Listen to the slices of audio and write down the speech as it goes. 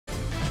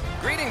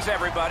Greetings,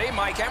 everybody.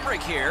 Mike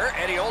Emmerich here.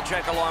 Eddie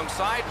Olczyk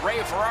alongside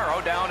Ray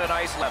Ferraro down at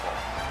ice level.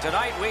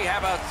 Tonight, we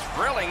have a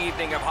thrilling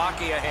evening of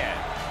hockey ahead.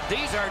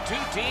 These are two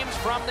teams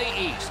from the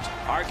East.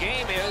 Our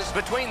game is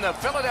between the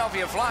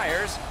Philadelphia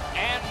Flyers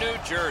and New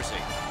Jersey.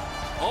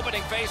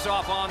 Opening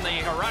face-off on the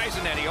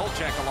horizon, Eddie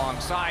Olczyk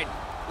alongside.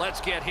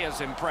 Let's get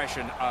his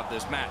impression of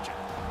this matchup.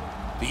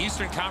 The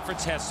Eastern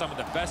Conference has some of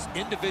the best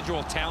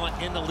individual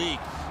talent in the league,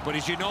 but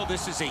as you know,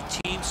 this is a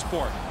team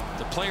sport.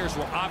 The players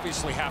will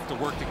obviously have to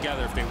work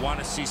together if they want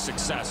to see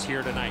success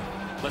here tonight.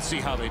 Let's see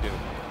how they do.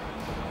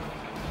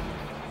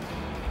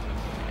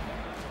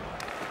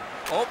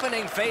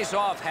 Opening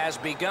face-off has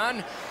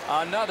begun.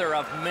 Another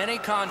of many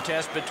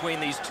contests between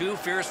these two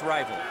fierce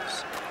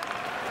rivals.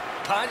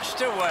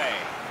 Punched away.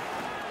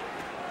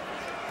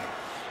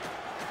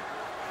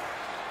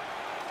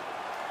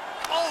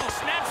 Oh,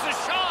 snaps the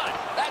shot.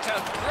 That's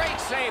a great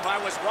save. I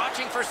was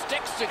watching for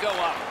sticks to go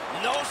up.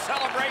 No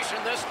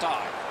celebration this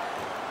time.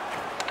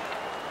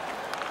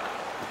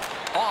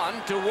 On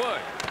to Wood.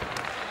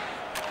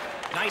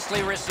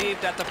 Nicely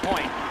received at the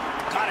point.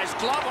 Got his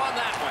glove on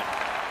that one.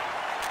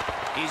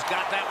 He's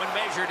got that one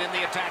measured in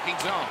the attacking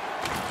zone.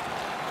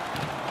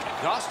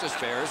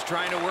 Gostisbehere's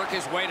trying to work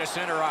his way to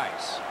center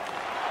ice.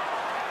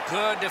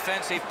 Good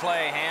defensive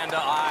play, hand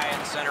to eye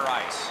and center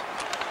ice.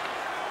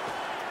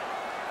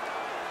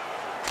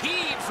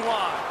 Heaves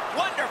one.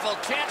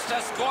 Wonderful chance to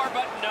score,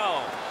 but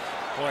no.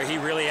 Boy, he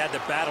really had to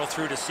battle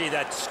through to see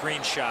that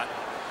screen shot.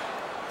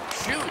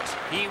 Shoots.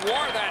 He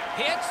wore that.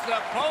 Hits the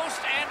post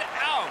and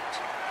out.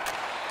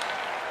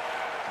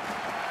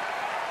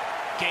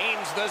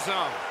 Gains the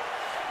zone.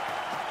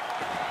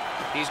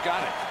 He's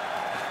got it.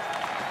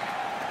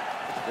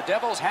 The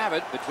Devils have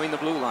it between the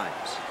blue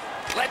lines.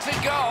 Lets it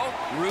go.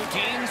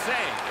 Routine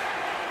save.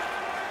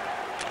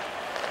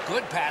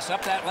 Good pass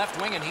up that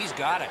left wing, and he's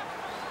got it.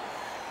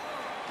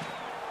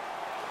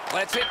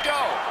 Lets it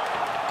go.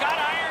 Got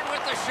iron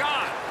with the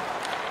shot.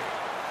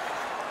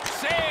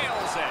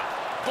 Sails it.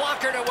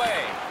 Blockered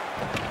away.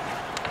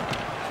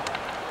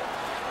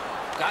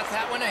 Got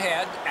that one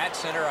ahead at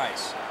center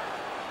ice.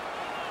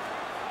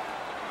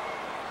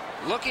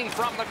 Looking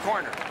from the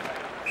corner.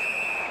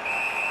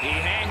 He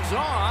hangs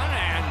on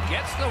and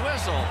gets the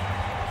whistle.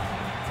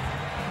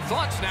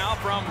 Thoughts now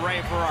from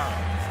Ray Ferraro.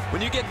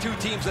 When you get two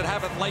teams that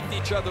haven't liked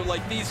each other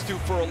like these two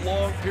for a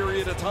long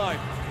period of time,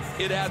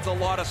 it adds a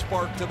lot of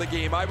spark to the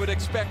game. I would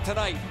expect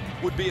tonight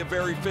would be a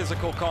very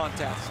physical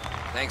contest.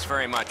 Thanks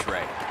very much,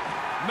 Ray.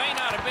 May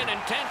not have been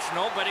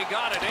intentional, but he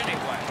got it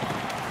anyway.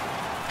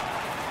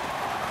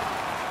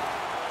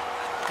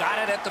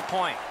 Got it at the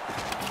point.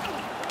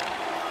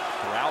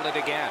 Corralled it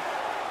again.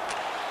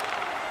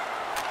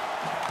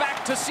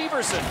 Back to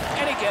Severson,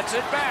 and he gets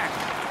it back.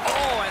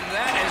 Oh, and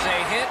that is a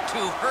hit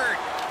to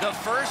hurt. The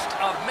first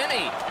of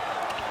many.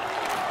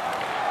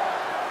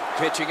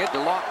 Pitching it to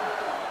Lawton.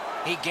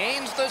 He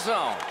gains the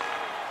zone.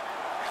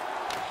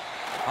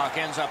 Puck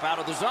ends up out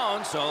of the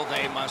zone, so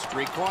they must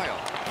recoil.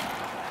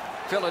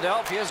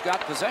 Philadelphia's got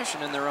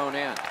possession in their own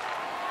end.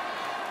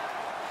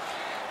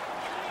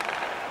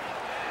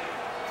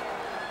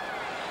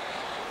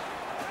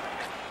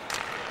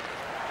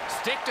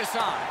 Stick to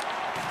side.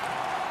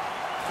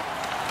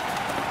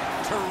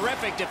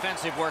 Terrific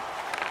defensive work.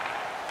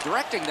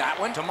 Directing that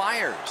one to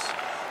Myers.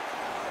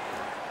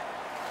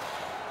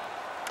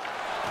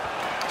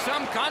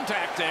 Some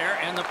contact there,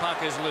 and the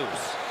puck is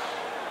loose.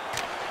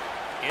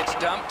 It's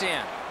dumped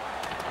in.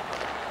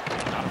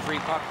 A free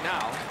puck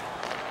now.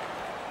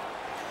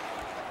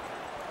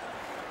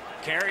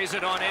 Carries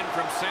it on in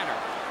from center.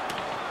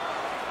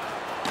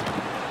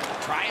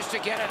 Tries to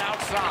get it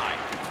outside.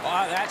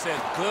 Oh, that's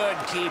a good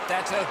keep.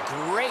 That's a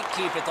great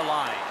keep at the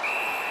line.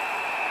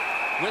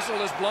 Whistle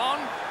is blown.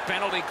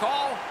 Penalty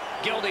call.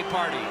 Guilty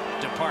party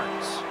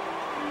departs.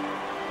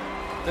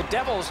 The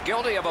Devils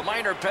guilty of a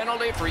minor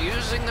penalty for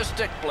using the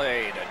stick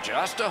blade.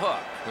 Just a hook.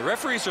 The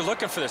referees are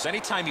looking for this.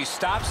 Anytime you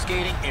stop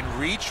skating and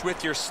reach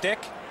with your stick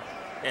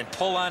and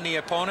pull on the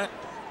opponent,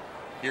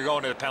 you're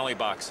going to the penalty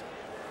box.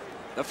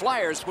 The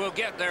Flyers will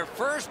get their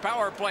first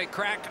power play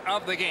crack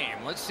of the game.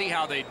 Let's see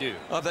how they do.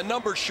 The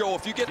numbers show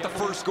if you get the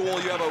first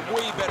goal, you have a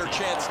way better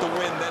chance to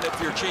win than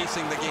if you're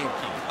chasing the game.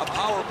 A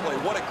power play,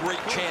 what a great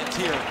chance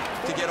here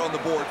to get on the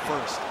board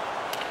first.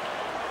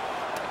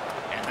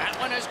 And that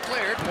one is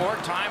cleared. More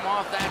time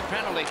off that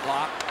penalty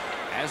clock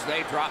as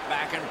they drop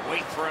back and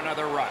wait for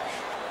another rush.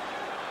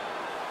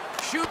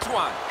 Shoots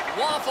one.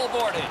 Waffle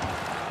boarded.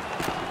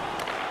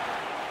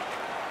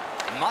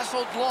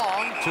 Muscled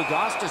long to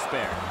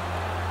Gostisbehere.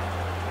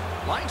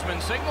 Linesman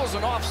signals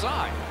an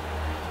offside.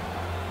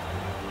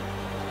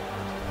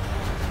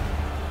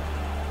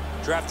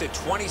 Drafted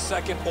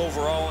 22nd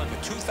overall in the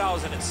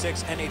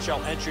 2006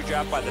 NHL entry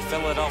draft by the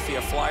Philadelphia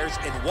Flyers,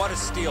 and what a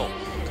steal.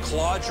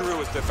 Claude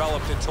Giroux has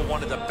developed into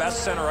one of the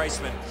best center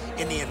icemen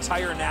in the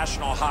entire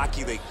National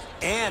Hockey League.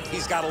 And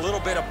he's got a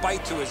little bit of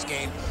bite to his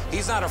game.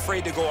 He's not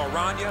afraid to go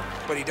around you,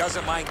 but he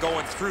doesn't mind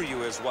going through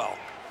you as well.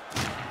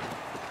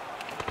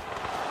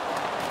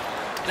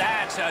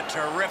 That's a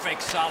terrific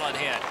solid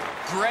hit.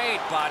 Great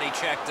body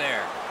check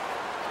there.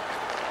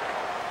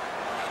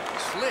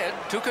 slid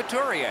to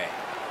Couturier.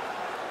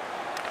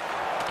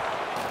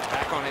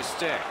 Back on his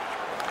stick.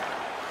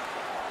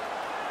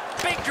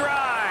 Big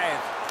drive.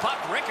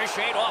 Puck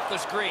ricocheted off the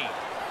screen.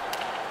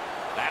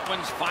 That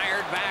one's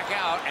fired back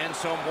out, and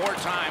so more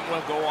time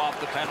will go off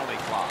the penalty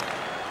clock.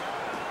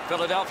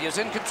 Philadelphia's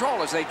in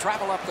control as they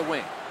travel up the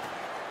wing.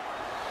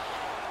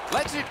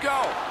 Lets it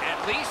go.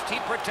 At least he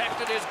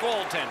protected his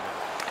goaltender.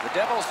 The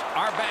Devils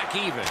are back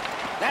even.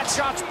 That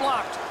shot's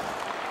blocked.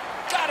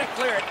 Got it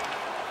cleared.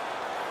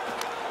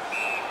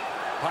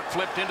 Puck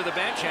flipped into the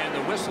bench, and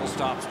the whistle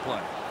stops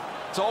play.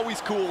 It's always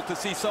cool to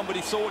see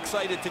somebody so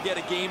excited to get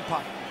a game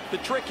puck. The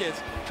trick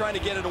is trying to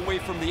get it away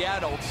from the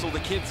adults so the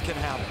kids can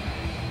have it.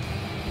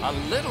 A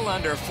little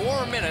under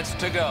 4 minutes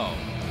to go.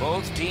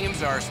 Both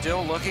teams are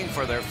still looking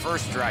for their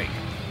first strike.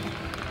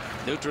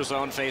 Neutral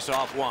zone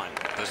face-off one.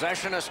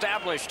 Possession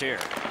established here.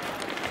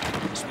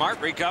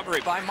 Smart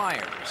recovery by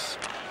Myers.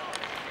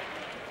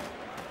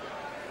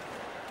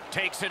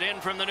 Takes it in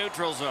from the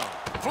neutral zone.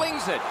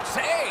 Flings it.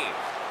 Save.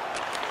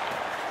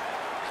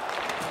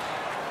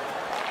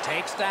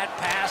 Takes that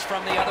pass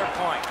from the other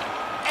point.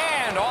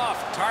 And off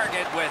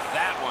target with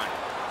that one.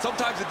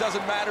 Sometimes it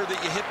doesn't matter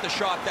that you hit the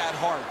shot that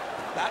hard.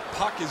 That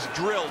puck is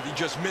drilled. He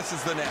just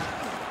misses the net.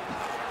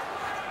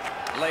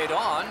 Laid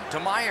on to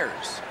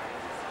Myers.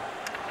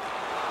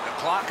 The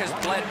clock has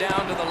bled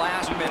down to the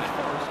last minute.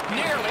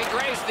 Nearly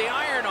grazed the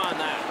iron on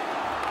that.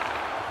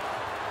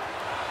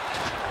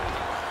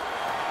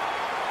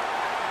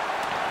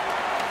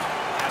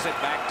 Has it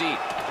back deep.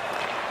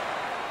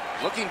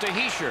 Looking to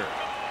Heischer.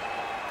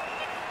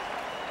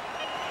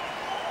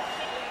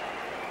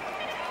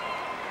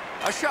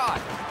 A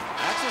shot.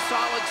 That's a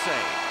solid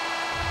save.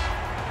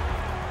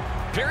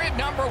 Period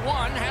number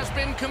 1 has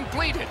been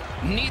completed.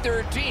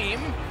 Neither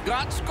team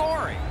got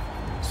scoring.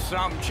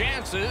 Some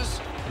chances,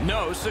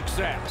 no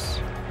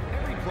success.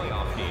 Every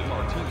playoff game,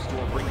 our team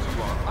store brings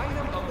you our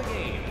item of the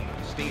game.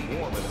 Stay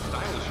warm and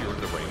stylish here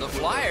at the rink. The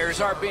Flyers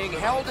are being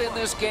held in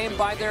this game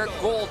by their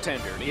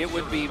goaltender. It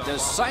would be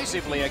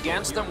decisively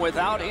against them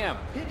without him.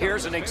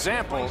 Here's an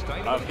example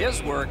of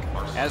his work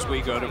as we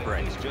go to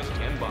break. It's just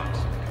 $10.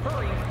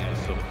 Hurry, as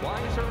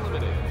supplies are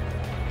limited.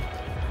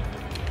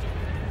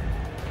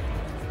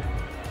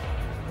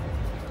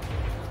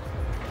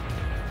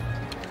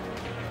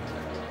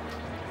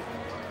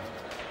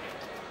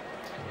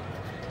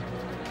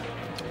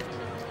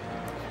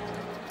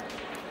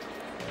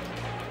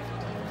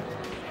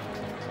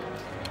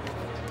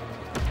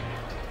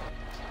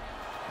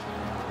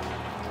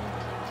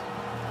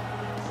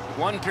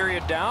 One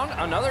period down,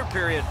 another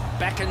period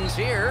beckons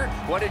here.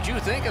 What did you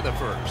think of the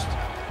first?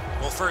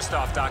 Well, first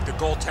off, Doc, the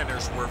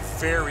goaltenders were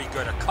very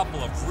good. A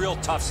couple of real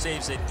tough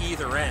saves at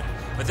either end.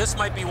 But this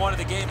might be one of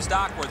the games,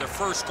 Doc, where the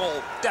first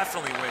goal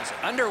definitely wins it.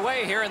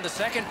 Underway here in the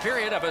second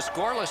period of a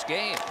scoreless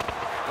game.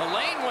 The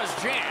lane was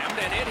jammed,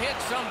 and it hit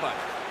somebody.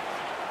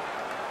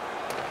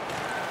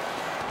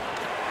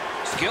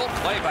 Skilled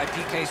play by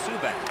P.K.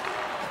 Subban.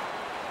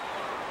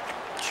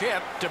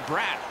 Chip to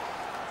Bratt.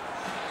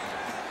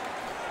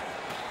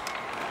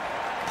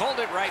 Pulled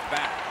it right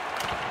back.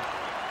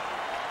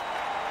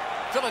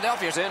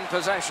 Philadelphia's in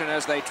possession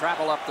as they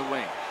travel up the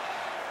wing.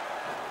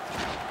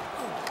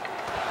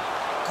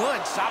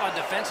 Good, solid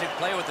defensive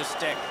play with the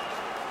stick.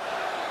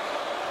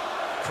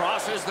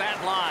 Crosses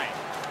that line.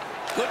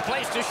 Good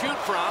place to shoot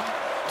from.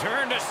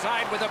 Turned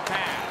aside with a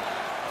pad.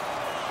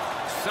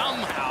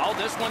 Somehow,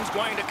 this one's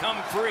going to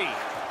come free.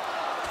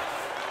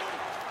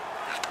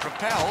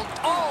 Propelled.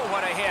 Oh,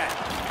 what a hit.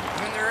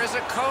 And there is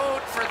a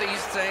code for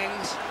these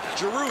things.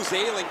 Giroux's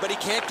ailing, but he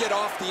can't get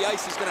off the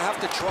ice. He's going to have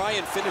to try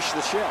and finish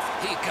the shift.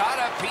 He got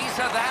a piece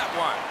of that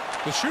one.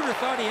 The shooter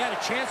thought he had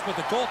a chance, but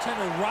the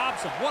goaltender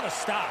robs him. What a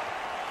stop.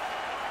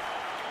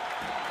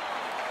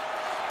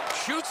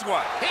 Shoots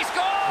one. He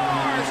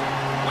scores!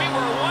 We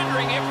were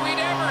wondering if we'd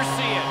ever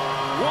see it.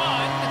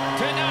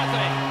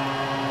 1-0.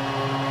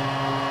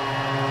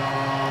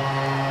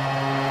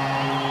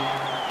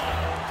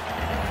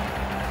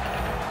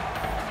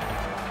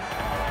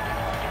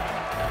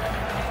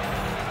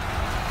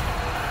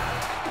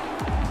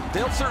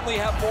 They'll certainly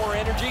have more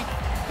energy.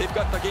 They've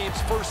got the game's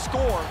first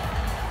score,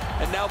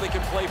 and now they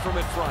can play from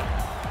in front.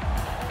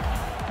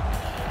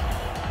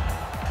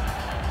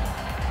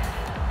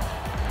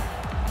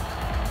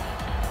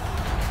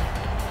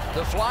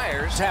 The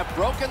Flyers have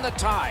broken the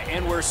tie,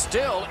 and we're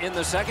still in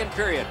the second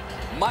period.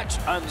 Much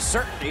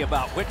uncertainty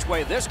about which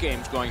way this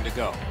game's going to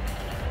go.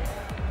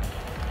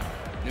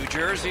 New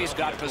Jersey's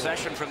got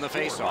possession from the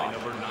faceoff.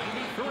 Number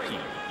 93,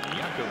 assisted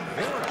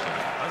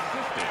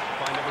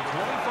by number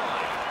 25.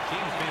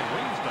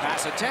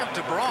 Pass attempt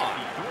to Braun.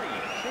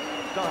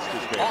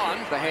 On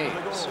the Hayes.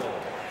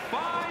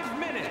 5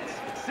 minutes,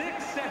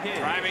 6 seconds.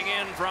 Driving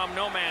in from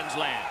no man's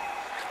land.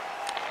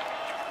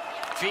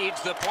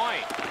 Feeds the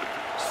point.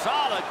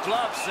 Solid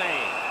glove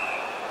save.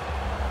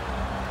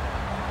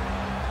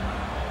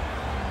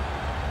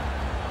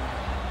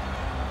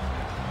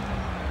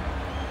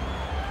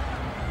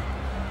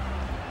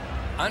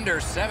 Under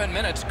 7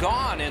 minutes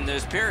gone in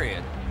this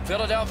period.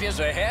 Philadelphia's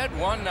ahead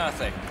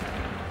 1-0.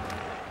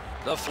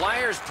 The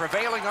Flyers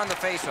prevailing on the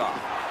faceoff.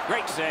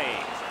 Great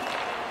save.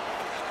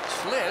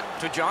 Slid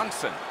to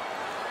Johnson.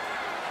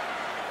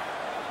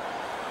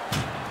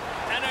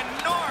 An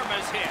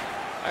enormous hit.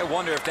 I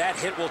wonder if that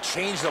hit will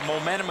change the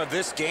momentum of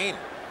this game.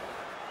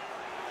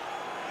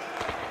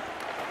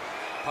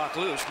 Puck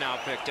loose, now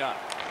picked up.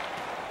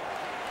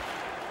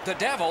 The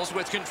Devils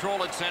with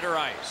control at center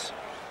ice.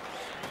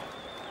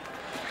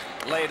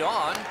 Laid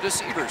on to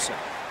Severson.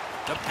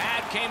 The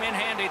pad came in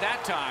handy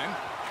that time.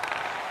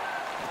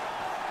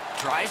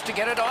 Tries to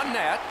get it on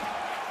net.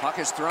 Puck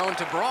is thrown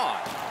to Braun.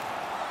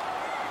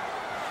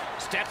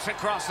 Steps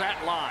across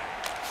that line.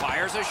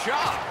 Fires a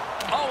shot.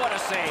 Oh, what a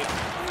save.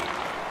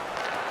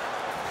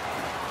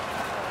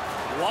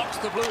 Walks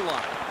the blue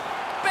line.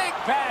 Big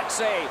pad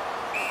save.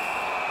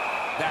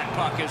 That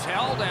puck is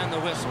held and the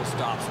whistle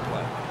stops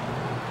play.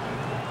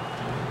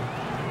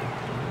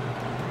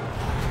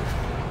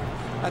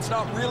 That's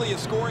not really a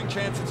scoring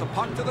chance. It's a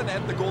puck to the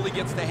net. The goalie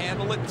gets to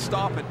handle it and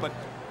stop it, but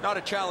not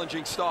a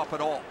challenging stop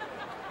at all.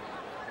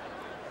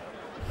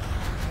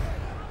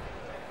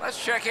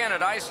 Let's check in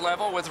at ice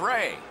level with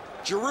Ray.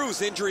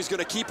 Giroux's injury is going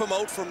to keep him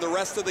out from the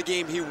rest of the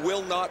game. He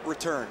will not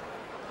return.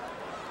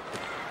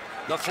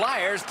 The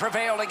Flyers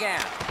prevailed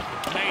again.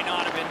 May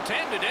not have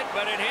intended it,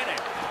 but it hit him.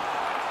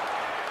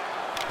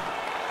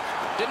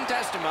 Didn't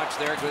test him much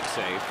there. Good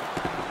save.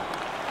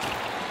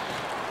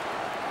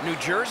 New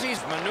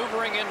Jersey's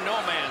maneuvering in no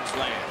man's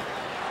land.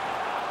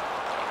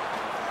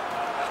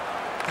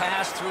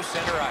 Pass through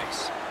center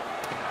ice.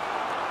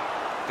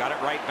 Got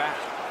it right back.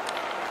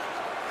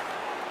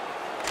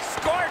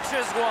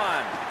 Scorches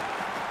one.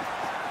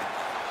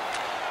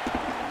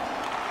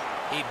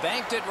 He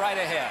banked it right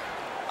ahead.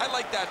 I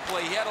like that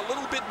play. He had a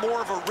little bit more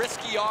of a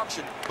risky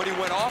option, but he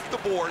went off the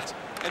boards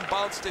and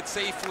bounced it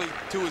safely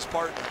to his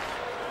partner.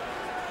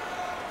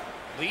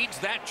 Leads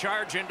that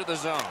charge into the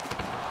zone.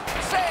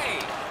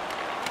 Save!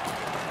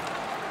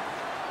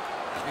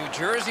 New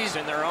Jersey's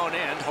in their own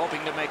end,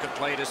 hoping to make a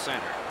play to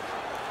center.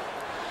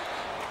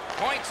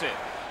 Points it.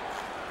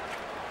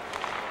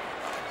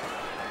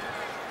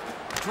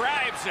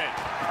 Drives it.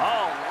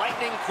 Oh,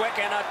 lightning quick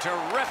and a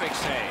terrific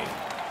save.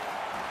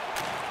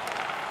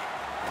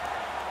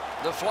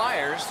 The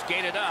Flyers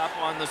skated up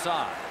on the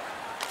side.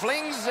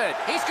 Flings it.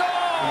 He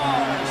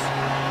scores!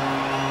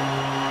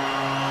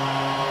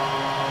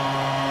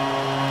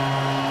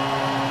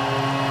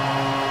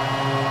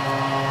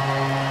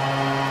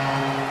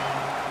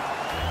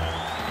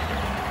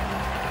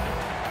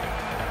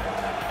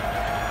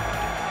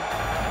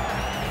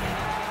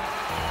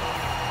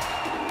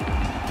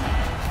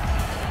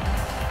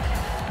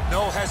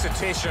 No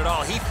hesitation at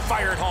all. He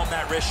fired home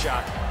that wrist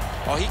shot.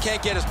 Oh, he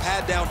can't get his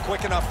pad down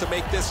quick enough to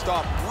make this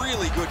stop.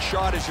 Really good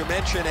shot, as you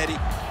mentioned, Eddie.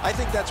 I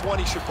think that's one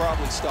he should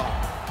probably stop.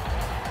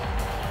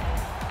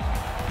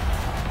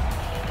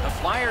 The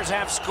Flyers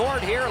have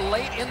scored here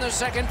late in the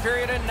second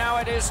period, and now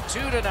it is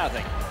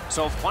 2-0.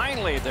 So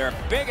finally, their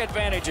big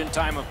advantage in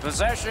time of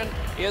possession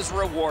is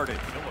rewarded.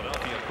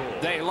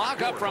 They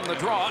lock up from the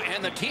draw,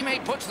 and the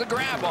teammate puts the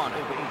grab on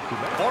it.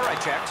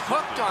 Voracek's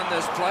hooked on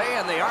this play,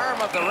 and the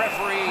arm of the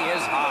referee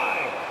is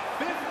high.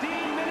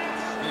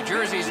 New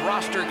Jersey's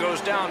roster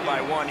goes down by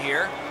one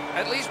here.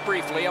 At least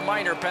briefly, a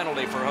minor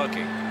penalty for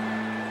hooking.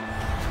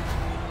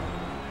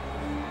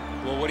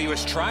 Well, what he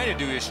was trying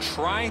to do is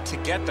trying to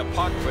get the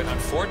puck, but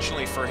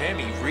unfortunately for him,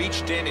 he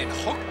reached in and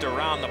hooked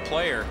around the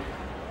player.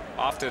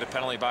 Off to the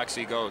penalty box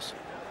he goes.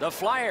 The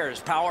Flyers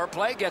power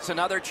play gets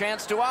another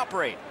chance to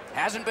operate.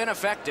 Hasn't been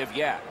effective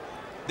yet.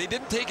 They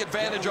didn't take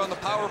advantage on the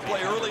power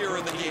play earlier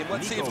in the game.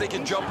 Let's see if they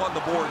can jump on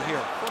the board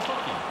here.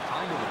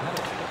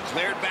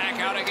 Cleared back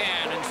out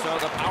again, and so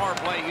the power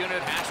play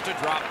unit has to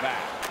drop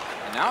back.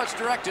 And now it's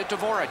directed to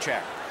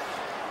Voracek.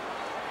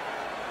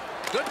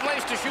 Good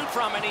place to shoot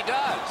from, and he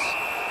does.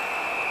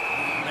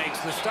 Makes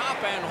the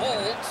stop and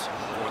holds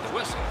for the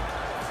whistle.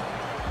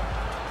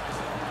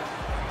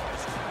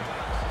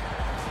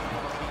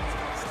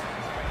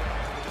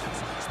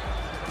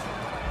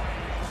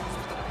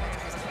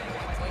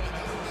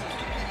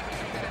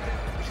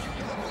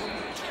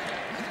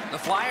 The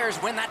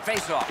Flyers win that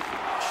faceoff.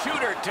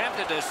 Shooter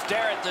tempted to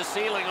stare at the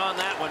ceiling on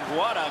that one.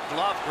 What a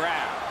glove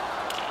grab.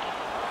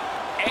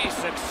 A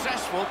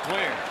successful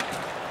clear.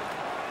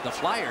 The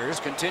Flyers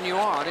continue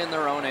on in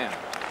their own end.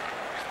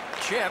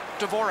 Chip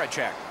to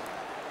Voracek.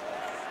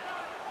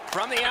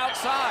 From the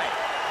outside.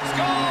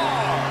 Score!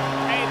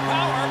 A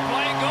power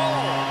play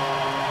goal.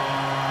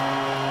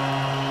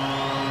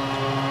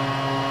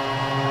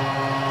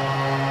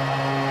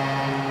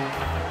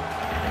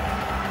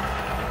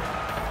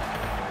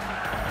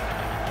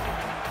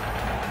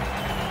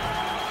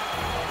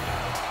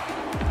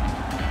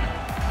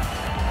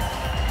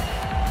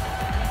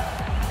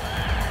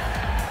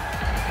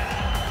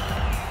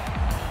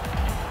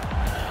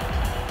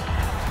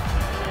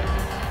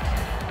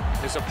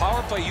 It's a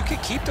power play. You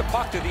can keep the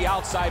puck to the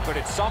outside, but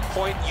at some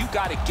point, you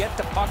got to get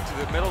the puck to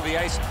the middle of the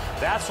ice.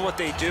 That's what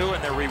they do,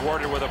 and they're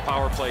rewarded with a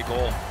power play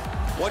goal.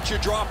 Once you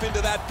drop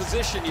into that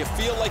position, you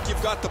feel like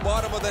you've got the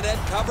bottom of the net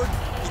covered.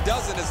 He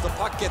doesn't as the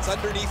puck gets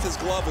underneath his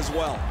glove as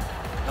well.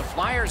 The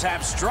Flyers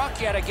have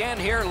struck yet again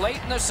here late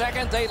in the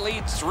second. They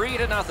lead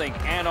 3-0.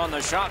 And on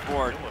the shot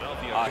board,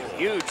 a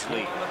huge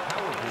lead.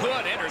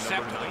 Good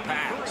intercept of the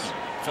pass.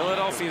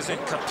 Philadelphia is in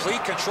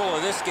complete control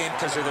of this game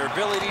because of their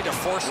ability to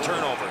force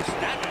turnovers.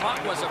 That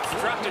puck was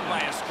obstructed by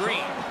a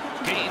screen.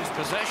 Gains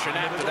possession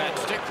after that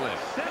stick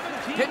lift.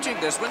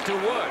 Pitching this one to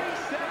Wood.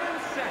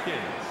 7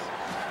 seconds.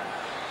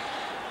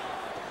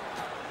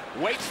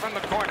 Waits from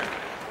the corner.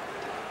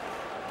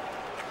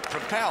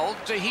 Propelled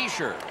to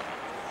Hischier.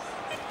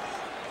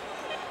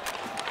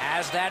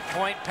 Has that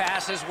point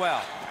pass as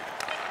well.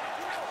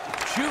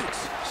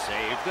 Shoots.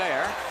 Saved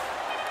there.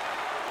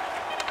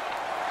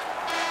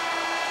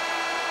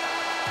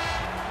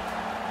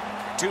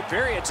 Two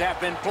periods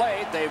have been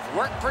played. They've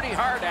worked pretty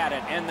hard at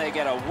it, and they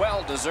get a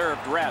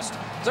well-deserved rest.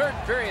 Third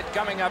period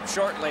coming up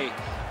shortly.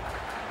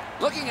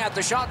 Looking at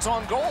the shots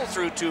on goal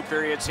through 2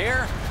 periods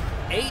here,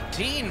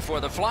 18 for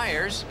the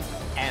Flyers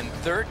and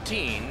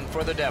 13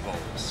 for the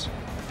Devils.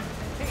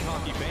 Hey,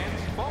 hockey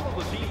fans, follow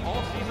the team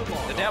all season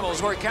long. The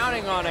Devils were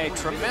counting on a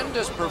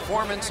tremendous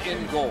performance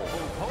in goal.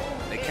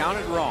 They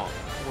counted wrong.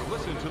 Or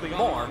listen to the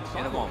More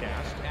in a moment.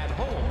 simulcast at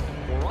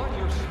home or on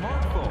your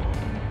smartphone.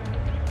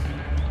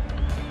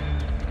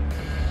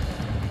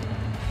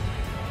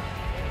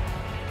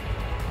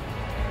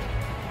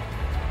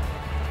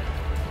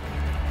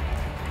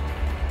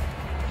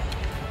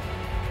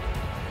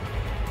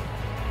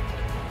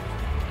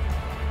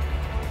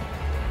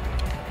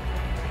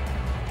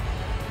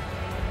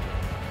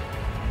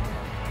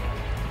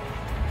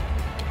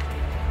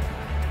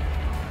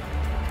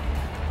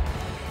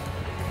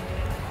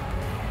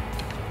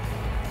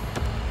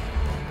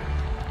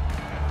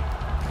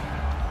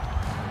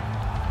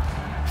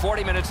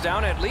 Minutes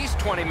down, at least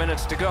 20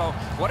 minutes to go.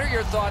 What are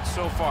your thoughts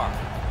so far?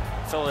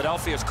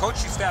 Philadelphia's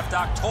coaching staff,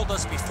 Doc, told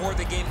us before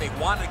the game they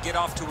wanted to get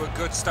off to a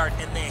good start,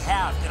 and they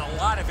have in a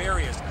lot of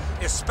areas,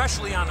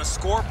 especially on the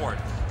scoreboard.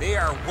 They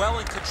are well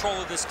in control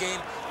of this game.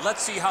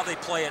 Let's see how they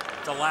play it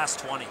the last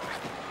 20.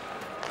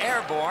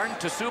 Airborne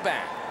to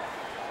Subban.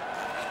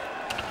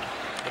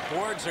 The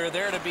boards are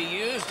there to be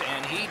used,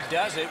 and he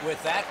does it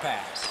with that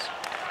pass.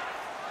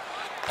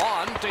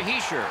 On to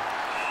Hischier.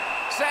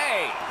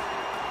 Save!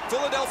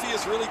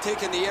 Philadelphia's really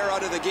taken the air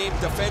out of the game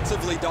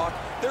defensively, Doc.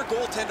 Their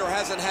goaltender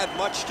hasn't had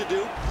much to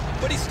do,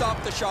 but he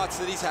stopped the shots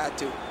that he's had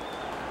to.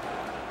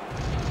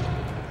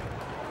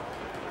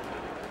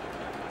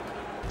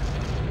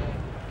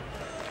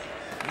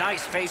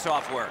 Nice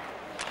face-off work.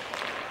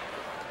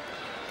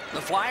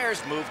 The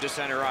Flyers move to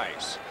center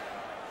ice.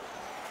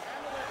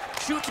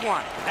 Shoots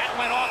one. That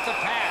went off the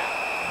pad.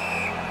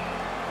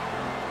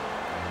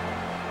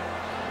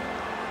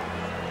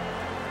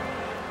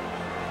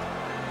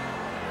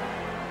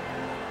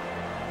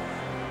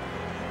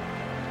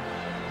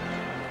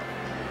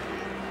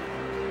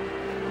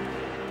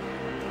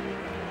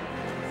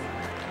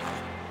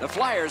 The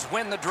Flyers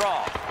win the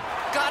draw.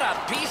 Got a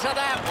piece of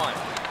that one.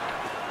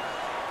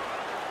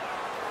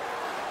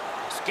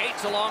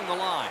 Skates along the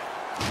line.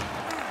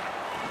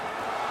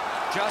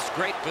 Just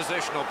great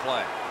positional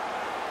play.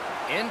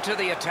 Into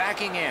the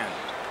attacking end.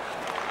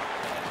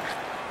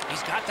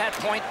 He's got that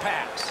point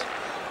pass.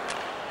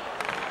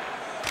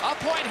 A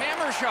point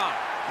hammer shot.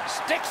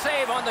 Stick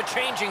save on the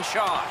changing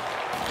shot.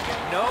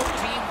 No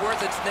team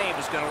worth its name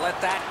is going to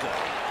let that go.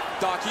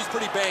 Doc, he's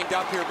pretty banged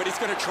up here, but he's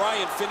going to try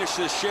and finish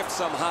this shift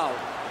somehow.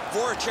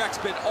 Voracek's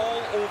been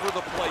all over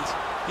the place.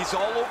 He's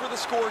all over the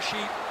score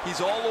sheet. He's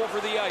all over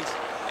the ice.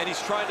 And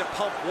he's trying to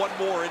pump one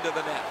more into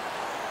the net.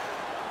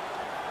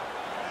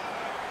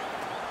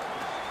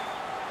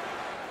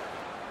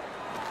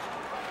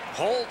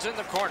 Holds in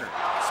the corner.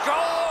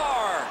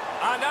 Score!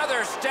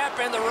 Another step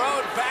in the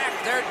road back.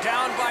 They're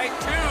down by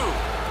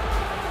 2.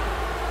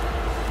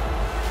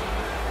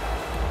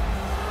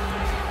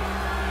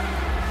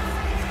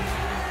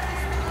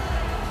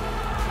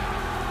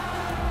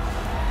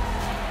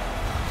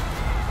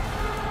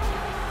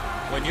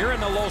 When you're in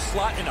the low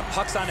slot and a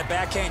puck's on the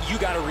backhand, you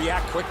got to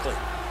react quickly.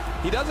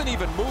 He doesn't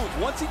even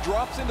move. Once he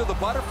drops into the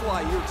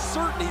butterfly, you're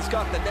certain he's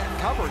got the net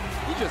covered.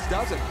 He just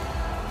doesn't.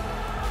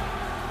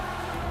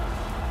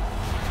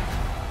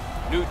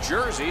 New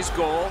Jersey's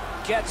goal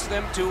gets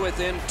them to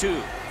within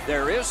 2.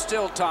 There is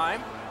still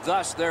time,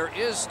 thus there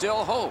is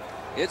still hope.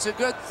 It's a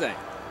good thing.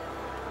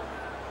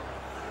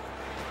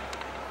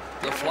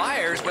 The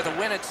Flyers with a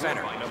win at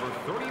center.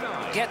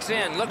 Gets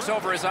in, looks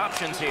over his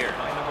options here.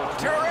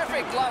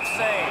 Terrific glove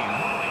save.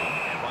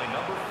 And by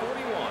number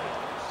 41,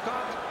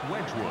 Scott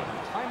Wedgwood.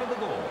 Time of the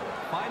goal,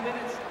 5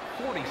 minutes,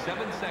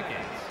 47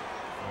 seconds.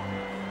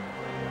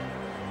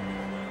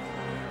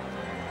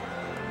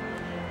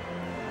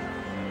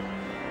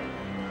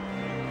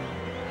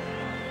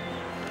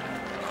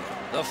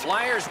 The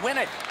Flyers win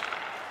it.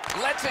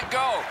 Lets it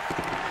go.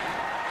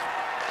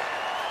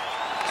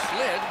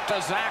 Slid to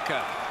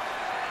Zaka.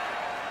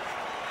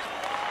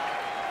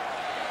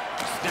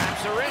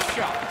 Snaps a wrist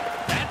shot.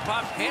 That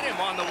puck hit him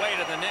on the way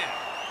to the net.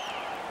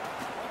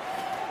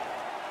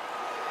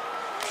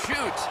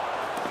 Shoots.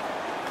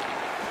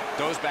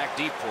 Goes back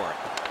deep for it.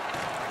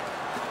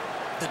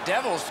 The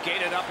Devils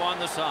skated up on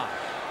the side.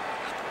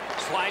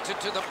 Slides it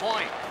to the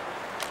point.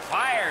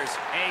 Fires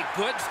a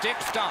good stick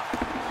stop.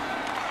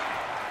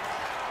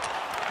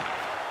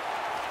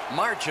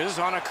 Marches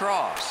on a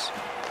cross.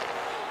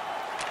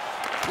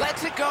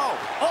 Lets it go.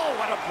 Oh,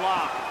 what a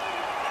block.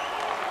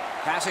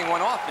 Passing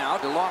one off now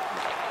to Lawton.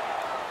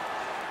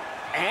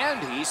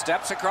 And he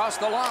steps across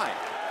the line.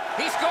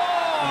 He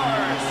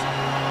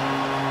scores!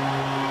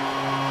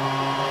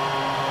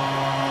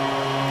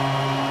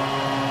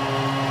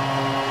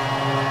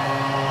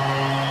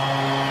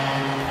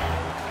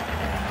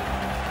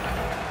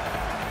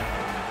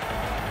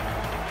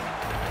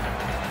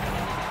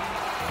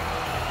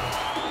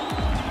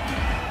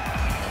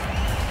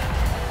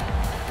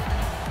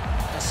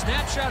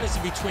 Snapshot is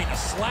between a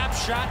slap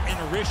shot and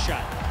a wrist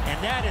shot,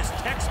 and that is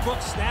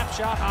textbook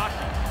snapshot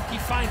hockey. He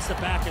finds the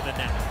back of the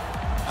net.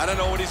 I don't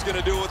know what he's going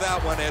to do with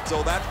that one,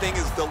 Edzo. That thing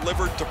is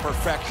delivered to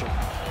perfection.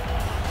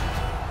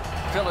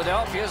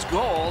 Philadelphia's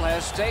goal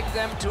has staked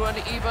them to an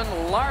even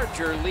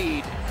larger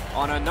lead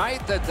on a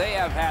night that they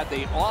have had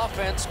the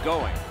offense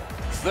going.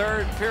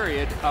 Third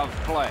period of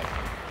play.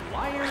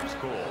 Flyers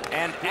goal.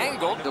 And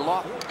angled to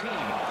Lawton.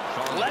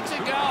 Lets it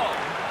go.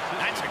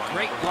 That's a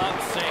great glove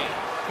save.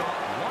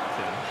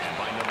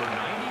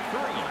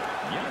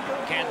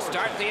 Can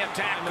start the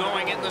attack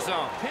going in the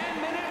zone.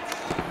 10 minutes,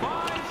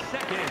 5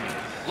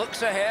 seconds.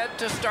 Looks ahead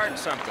to start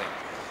something.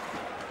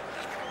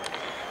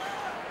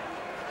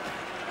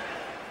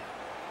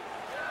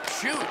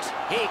 Shoots.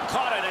 He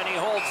caught it and he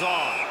holds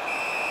on.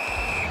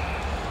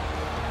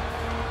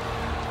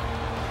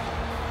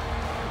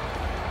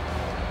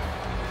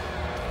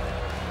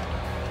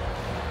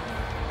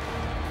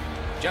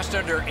 Just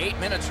under 8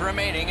 minutes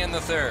remaining in the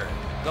third.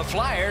 The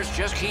Flyers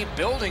just keep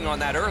building on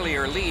that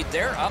earlier lead.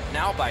 They're up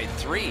now by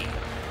 3.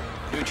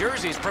 New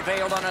Jersey's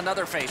prevailed on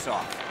another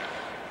faceoff.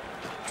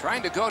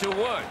 Trying to go to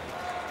Wood.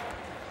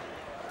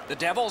 The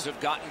Devils have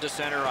gotten to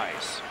center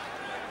ice.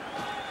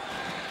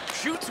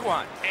 Shoots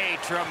one. A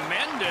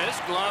tremendous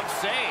glove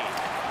save.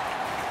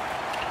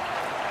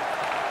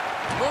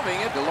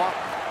 Moving it to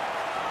Lawton.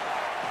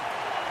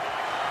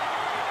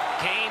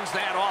 Canes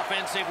that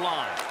offensive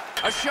line.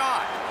 A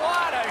shot.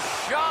 What a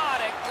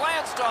shot. It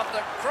glanced off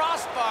the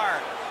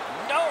crossbar.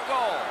 No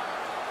goal.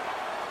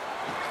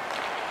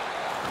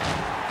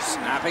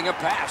 Snapping a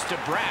pass to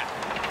Bratt.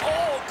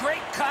 Oh,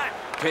 great cut.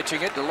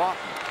 Pitching it to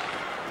Lawton.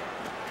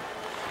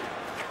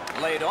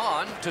 Laid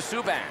on to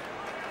Subban.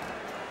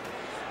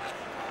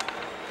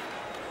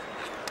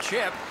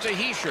 Chip to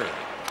Hischier.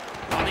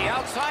 On the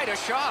outside, a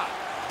shot.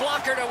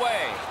 Blockered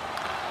away.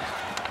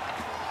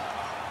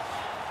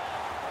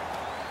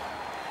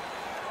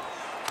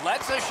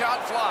 Lets the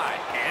shot fly.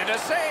 And a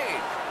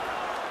save.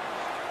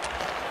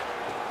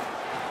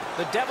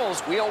 The Devils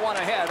wheel one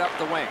ahead up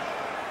the wing.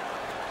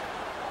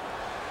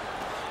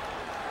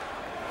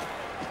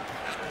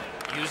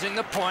 Using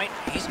the point.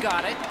 He's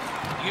got it.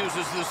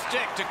 Uses the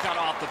stick to cut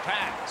off the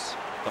pass.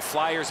 The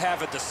Flyers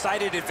have a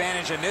decided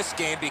advantage in this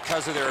game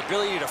because of their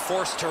ability to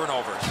force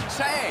turnovers.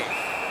 Save.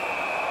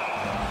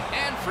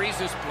 And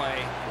freezes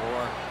play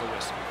for the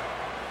whistle.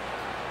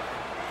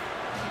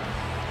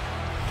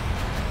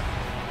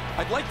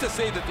 I'd like to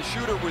say that the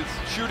shooter was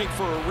shooting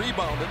for a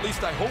rebound. At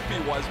least I hope he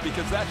was,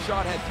 because that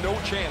shot had no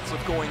chance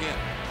of going in.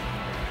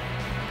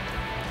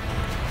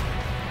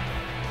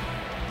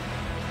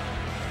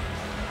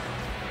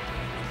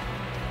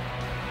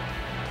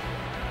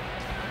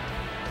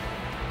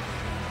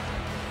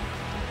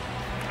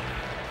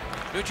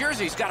 New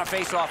Jersey's got a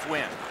face-off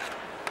win.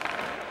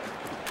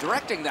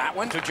 Directing that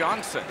one to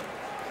Johnson.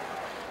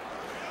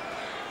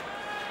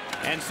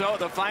 And so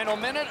the final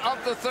minute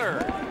of the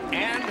third.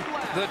 And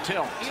the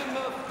tilt.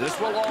 This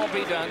will all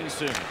be done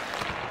soon.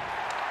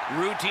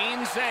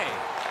 Routine save.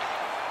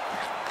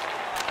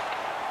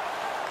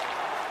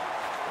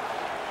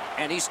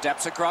 And he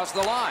steps across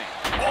the line.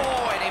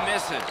 Oh, and he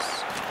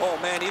misses. Oh,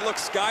 man, he looked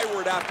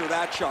skyward after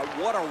that shot.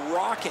 What a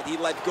rocket he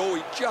let go.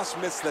 He just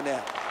missed the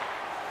net.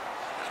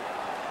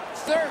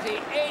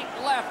 38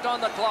 left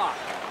on the clock.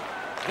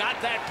 Got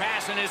that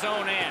pass in his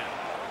own end.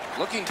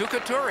 Looking to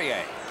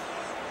Couturier.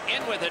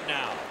 In with it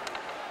now.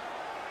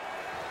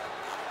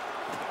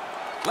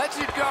 Lets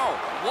it go.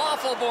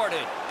 Waffle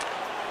boarded.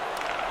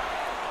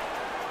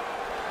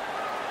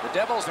 The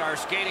Devils are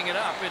skating it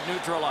up at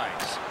neutral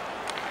ice.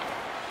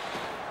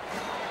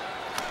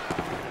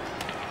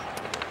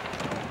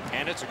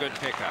 And it's a good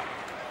pickup.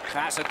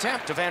 Pass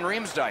attempt to Van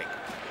Riemsdyk.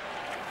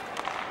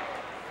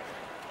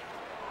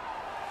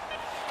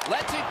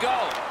 Lets it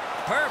go.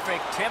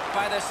 Perfect tip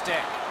by the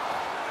stick.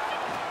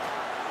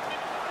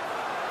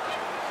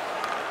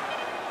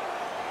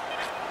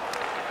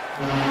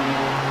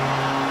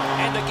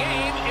 And the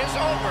game is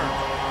over.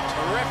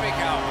 Terrific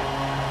out.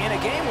 In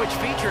a game which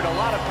featured a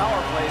lot of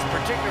power plays,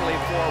 particularly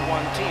for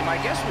one team, I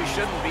guess we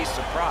shouldn't be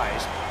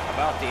surprised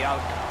about the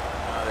outcome.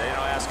 They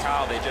don't ask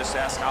how, they just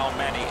ask how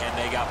many, and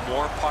they got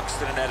more pucks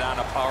to the net on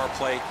a power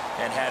play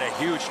and had a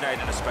huge night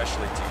in a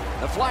specialty team.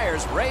 The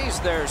Flyers raise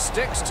their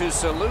sticks to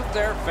salute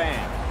their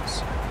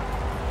fans.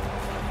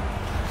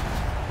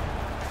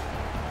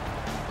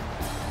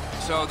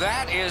 So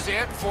that is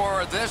it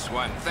for this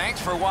one.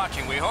 Thanks for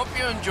watching. We hope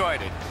you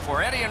enjoyed it.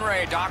 For Eddie and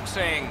Ray, Doc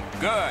saying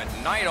good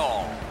night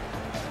all.